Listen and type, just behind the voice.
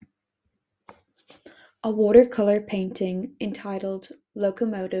A watercolor painting entitled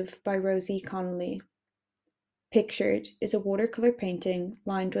 "Locomotive" by Rosie Connolly. Pictured is a watercolor painting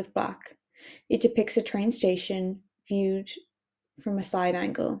lined with black. It depicts a train station viewed from a side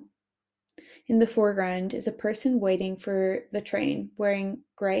angle. In the foreground is a person waiting for the train, wearing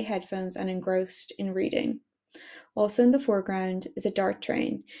grey headphones and engrossed in reading. Also in the foreground is a dart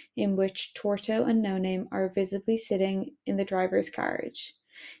train, in which Torto and No Name are visibly sitting in the driver's carriage.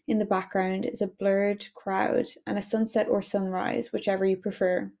 In the background is a blurred crowd and a sunset or sunrise, whichever you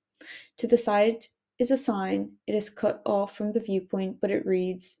prefer. To the side is a sign. It is cut off from the viewpoint, but it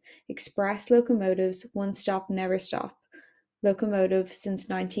reads, "Express locomotives, one stop, never stop. Locomotive since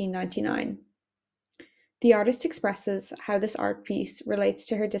 1999." The artist expresses how this art piece relates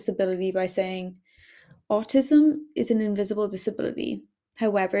to her disability by saying, "Autism is an invisible disability.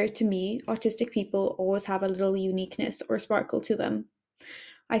 However, to me, autistic people always have a little uniqueness or sparkle to them.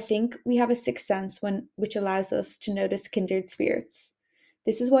 I think we have a sixth sense which allows us to notice kindred spirits.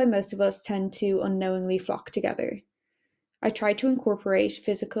 This is why most of us tend to unknowingly flock together. I try to incorporate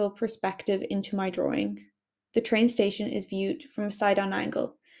physical perspective into my drawing. The train station is viewed from a side-on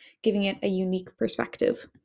angle, giving it a unique perspective."